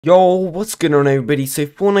Yo, what's going on everybody? So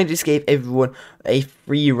Fortnite just gave everyone a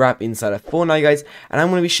free wrap inside of Fortnite, guys, and I'm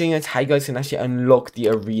going to be showing you guys how you guys can actually unlock the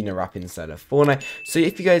arena wrap inside of Fortnite. So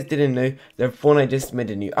if you guys didn't know, the Fortnite just made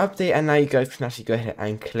a new update, and now you guys can actually go ahead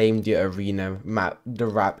and claim the arena map, the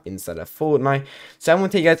wrap inside of Fortnite. So I'm going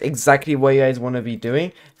to tell you guys exactly what you guys want to be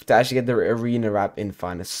doing to actually get the arena wrap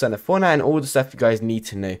inside of Fortnite and all the stuff you guys need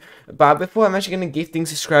to know. But before, I'm actually going to give things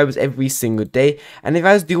subscribers every single day, and if you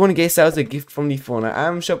guys do want to get yourselves a gift from the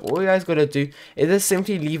Fortnite shop, all you guys gotta do is just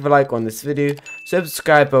simply leave a like on this video,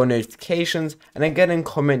 subscribe, bell notifications, and then go and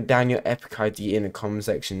comment down your epic ID in the comment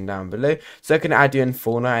section down below, so I can add you in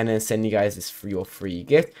Fortnite and then send you guys this free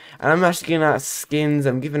gift. And I'm actually giving out skins.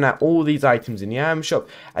 I'm giving out all these items in the item shop,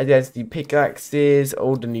 as well as the pickaxes,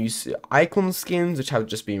 all the new icon skins which have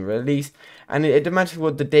just been released. And it doesn't matter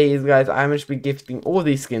what the day is, guys, I'm actually gifting all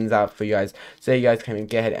these skins out for you guys, so you guys can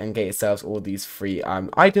get ahead and get yourselves all these free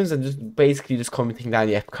items, and just basically just commenting down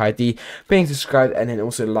the epic ID, being subscribed, and then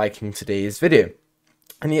also liking today's video.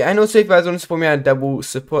 And also, if you guys want to support me and double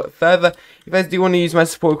support further, if you guys do want to use my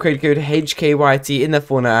support credit code HKYT in the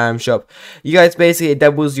Fortnite shop, you guys basically, it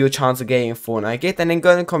doubles your chance of getting a Fortnite gift. And then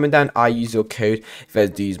go and comment down, I use your code. If you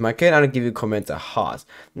guys do use my code, I'll give you a comment a heart.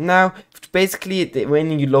 Now, basically,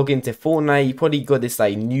 when you log into Fortnite, you probably got this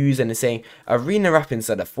like news and it's saying arena wrap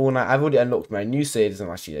inside of Fortnite. I've already unlocked my news, so it doesn't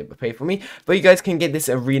actually pay for me, but you guys can get this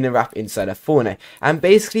arena wrap inside of Fortnite. And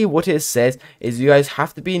basically what it says is you guys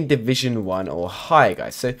have to be in Division 1 or higher,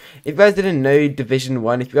 guys. So if you guys didn't know Division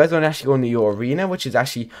 1, if you guys want to actually go into your arena, which is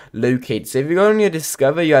actually located, so if you go on your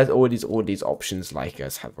Discover, you guys all these options like you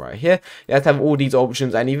guys have right here. You guys have all these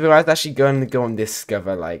options, and if you guys actually go on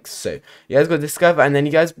Discover like so, you guys go Discover, and then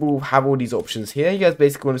you guys will have all these options here. You guys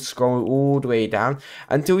basically want to scroll all the way down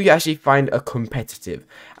until you actually find a competitive,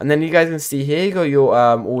 and then you guys can see here you got your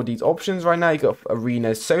all these options right now. You got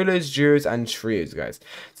arenas, solos, duos, and trios, guys.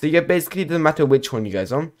 So you get basically, it doesn't matter which one you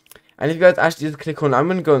guys on. And if you guys actually just click on, I'm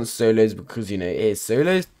going to go on solos because, you know, it is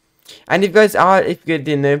solos. And if you guys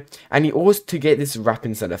didn't know, and you also to get this wrap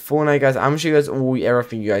inside of Fortnite, guys, I'm sure you guys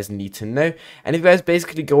everything you guys need to know. And if you guys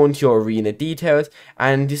basically go into your arena details,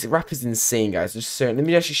 and this wrap is insane, guys. Just so, let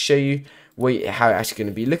me actually show you how it's actually going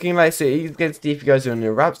to be looking like. So you can see if you guys are on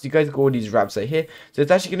your wraps, you guys got all these wraps right here, so it's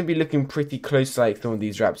actually going to be looking pretty close to like some of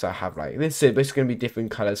these wraps I have like this. So it's going to be different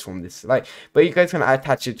colors from this, like, but you guys can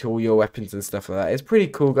attach it to all your weapons and stuff like that. It's pretty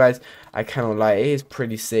cool, guys. I cannot lie, it is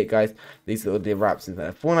pretty sick, guys. These little wraps in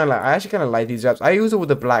there. Fortnite, like, I actually kind of like these wraps. I use all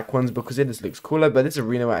the black ones because it just looks cooler, but this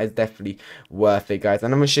arena one is definitely worth it, guys.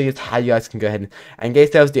 And I'm going to show you how you guys can go ahead and get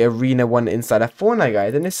yourselves the arena one inside of Fortnite,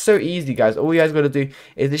 guys. And it's so easy, guys. All you guys got to do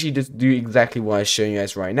is literally just do exactly what I'm showing you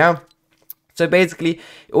guys right now. So basically,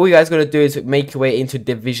 all you guys got to do is make your way into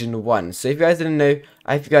Division 1. So if you guys didn't know,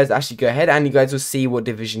 if you guys actually go ahead and you guys will see what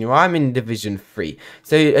division you are. I'm in Division 3.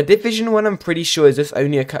 So a Division 1, I'm pretty sure, is just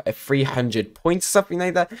only a 300 points, something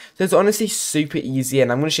like that. So it's honestly super easy,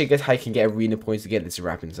 and I'm going to show you guys how you can get arena points to get this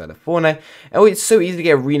wrap inside of Fortnite. Oh, it's so easy to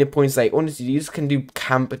get arena points. Like, honestly, you just can do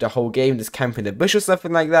camp the whole game, just camp in the bush or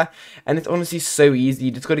something like that. And it's honestly so easy.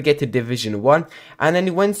 You just got to get to Division 1. And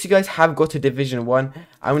then once you guys have got to Division 1,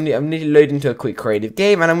 I'm going to load into a quick creative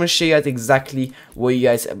game, and I'm going to show you guys exactly what you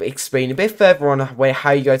guys explain a bit further on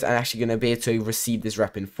how you guys are actually going to be able to receive this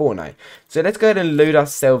wrap in Fortnite. So let's go ahead and load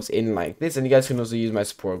ourselves in like this, and you guys can also use my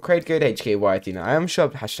support credit code HKYT in the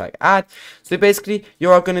shop #ad. So basically, you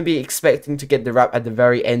are going to be expecting to get the wrap at the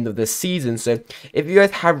very end of the season. So if you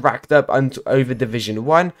guys have racked up over Division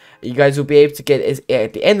 1, you guys will be able to get it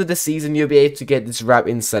at the end of the season. You'll be able to get this wrap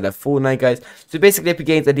inside of Fortnite, guys. So basically, Epic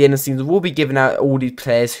Games at the end of the season will be giving out all these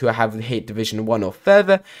players who have hit Division 1 or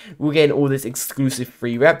further. We're getting all this exclusive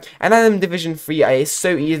free wrap, and I'm in Division 3. It's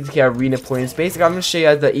so easy to get arena points. Basically, I'm going to show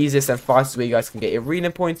you the easiest and fastest way you guys can get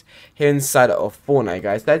arena points here inside of Fortnite,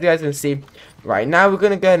 guys. As you guys can see right now, we're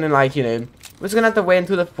going to go ahead and, like, you know, we're just going to have to wait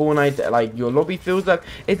until the Fortnite, like, your lobby fills up.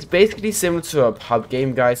 It's basically similar to a pub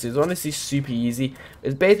game, guys. It's honestly super easy.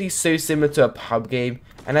 It's basically so similar to a pub game.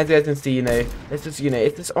 And as you guys can see, you know, it's just, you know,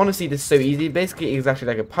 it's just honestly just so easy. Basically, exactly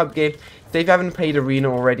like a pub game. So if you haven't played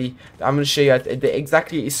arena already, I'm going to show you the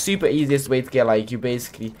exactly super easiest way to get, like, you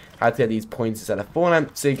basically how to get these points instead of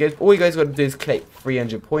Fortnite. So you guys, all you guys got to do is collect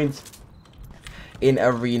 300 points in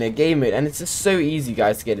arena game mode, and it's just so easy,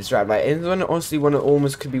 guys, to get this wrap. Like, it's honestly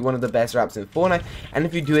almost could be one of the best wraps in Fortnite, and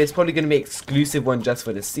if you do it, it's probably going to be exclusive one just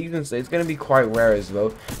for the season, so it's going to be quite rare as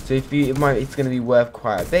well. So if you it's going to be worth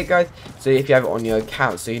quite a bit, guys. So if you have it on your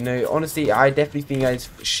account, so you know, honestly, I definitely think you guys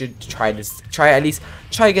should try at least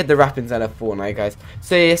to get the wrap inside of Fortnite, guys.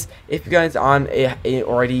 So yes, if you guys aren't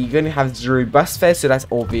already, you're going to have 0 bus fares, so that's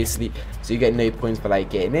obviously, so so you get no points for like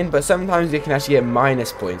getting in. But sometimes you can actually get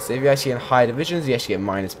minus points. So if you're actually in higher divisions, you actually get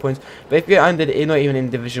minus points. But if you're under, not even in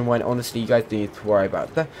Division 1, honestly, you guys don't need to worry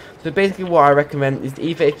about that. So basically what I recommend is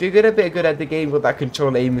either if you're a bit good at the game with that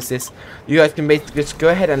control aim assist, you guys can basically just go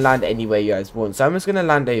ahead and land anywhere you guys want. So I'm just going to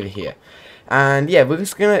land over here. And yeah, we're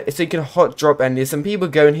just gonna, so you can hot drop, and there's some people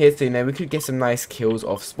going here, so you know we could get some nice kills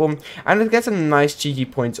off spawn, and let's get some nice cheeky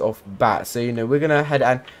points off bat. So you know we're gonna head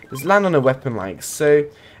and just land on a weapon like so,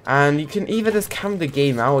 and you can either just cam the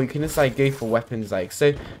game out, or you can just like go for weapons like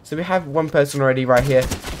so. So we have one person already right here.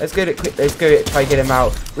 Let's go try get him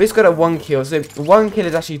out. We just got a 1 kill, so 1 kill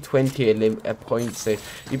is actually 20 points. So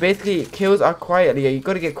you basically, kills are quite, yeah, you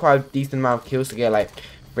got to get quite a decent amount of kills to get like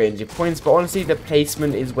 300 points, but honestly the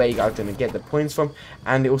placement is where you guys are going to get the points from,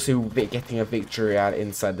 and also getting a victory out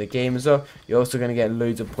inside the game as well. You're also going to get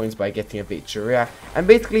loads of points by getting a victory out, and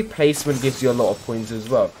basically placement gives you a lot of points as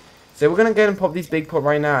well. So we're going to go and pop this big pot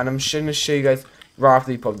right now, and I'm going to show you guys right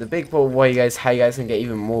after we pop the big pot how you guys can get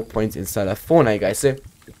even more points inside of Fortnite, guys. So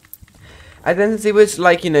at the end of the day, we're just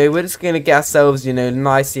like, you know, we're just going to get ourselves, you know,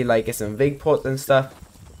 nicely like get some big pots and stuff.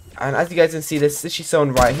 And as you guys can see, there's literally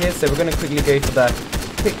someone right here, so we're going to quickly go for the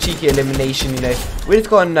quick cheeky elimination. You know, we just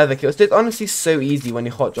got another kill. So it's honestly so easy when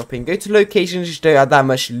you hot dropping. Go to locations which don't have that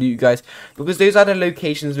much loot, guys, because those are the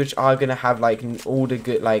locations which are gonna have like all the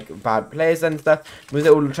good, like bad players and stuff, because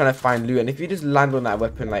they're all trying to find loot. And if you just land on that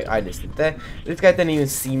weapon like I just did there, this guy didn't even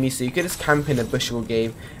see me, so you could just camp in a bush all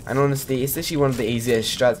game. And honestly, it's actually one of the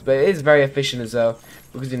easiest strats, but it is very efficient as well,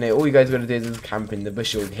 because you know all you guys gotta do is just camp in the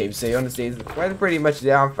bush all game. So honestly, it's quite pretty much,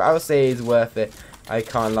 I would say it's worth it. I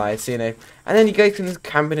can't lie. So you know, and then you guys can just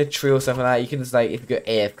camp in a tree or something like that. You can just like, if you go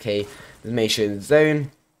AFK, just make sure in the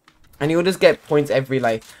zone, and you'll just get points every,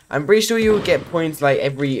 like, I'm pretty sure you will get points like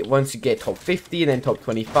every, once you get top 50 and then top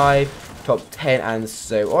 25, top 10 and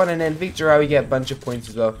so on. And then victory hour, you get a bunch of points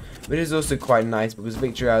as well, which is also quite nice, because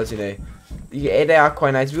victory hours, you know, they are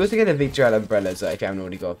quite nice. We also get a victory hour umbrella, so if you haven't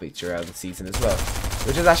already got a victory hour this season as well,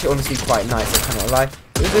 which is actually honestly quite nice, I cannot lie.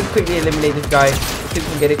 We just quickly eliminate this guy, see if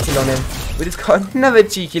we can get a kill on him. We just got another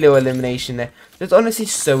cheeky little elimination there. It's honestly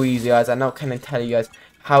so easy, guys. I'm not gonna tell you guys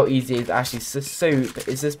how easy it is. Actually,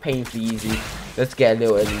 it's just painfully easy. Let's get a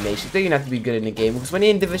little elimination. So you don't have to be good in the game, because when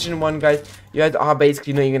you're in Division 1, guys, you guys are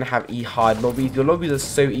basically not even gonna have hard lobbies. Your lobbies are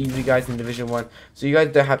so easy, guys, in Division 1. So you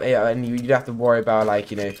guys don't have and you don't have to worry about, like,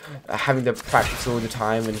 you know, having to practice all the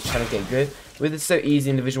time and trying to get good. But it's so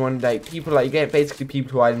easy in Division 1, like, people, like, you get basically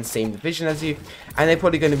people who are in the same division as you, and they're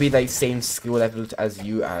probably going to be, like, same skill level as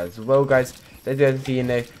you as well, guys. So, you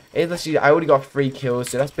know, it's actually, I already got 3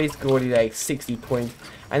 kills, so that's basically already, like, 60 points.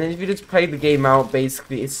 And then if you just play the game out,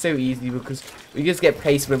 basically, it's so easy, because you just get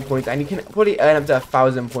placement points, and you can probably earn up to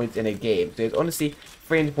 1,000 points in a game. So, it's honestly,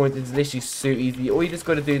 300 points is literally so easy. All you just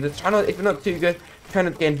got to do is try not, if you're not too good, try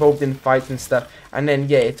not to get involved in fights and stuff. And then,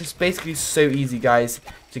 yeah, it's just basically so easy, guys,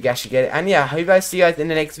 to actually get it. And yeah, I hope you guys see you guys in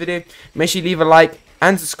the next video. Make sure you leave a like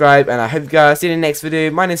and subscribe, and I hope you guys see you in the next video.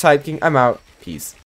 My name is Hype King. I'm out. Peace.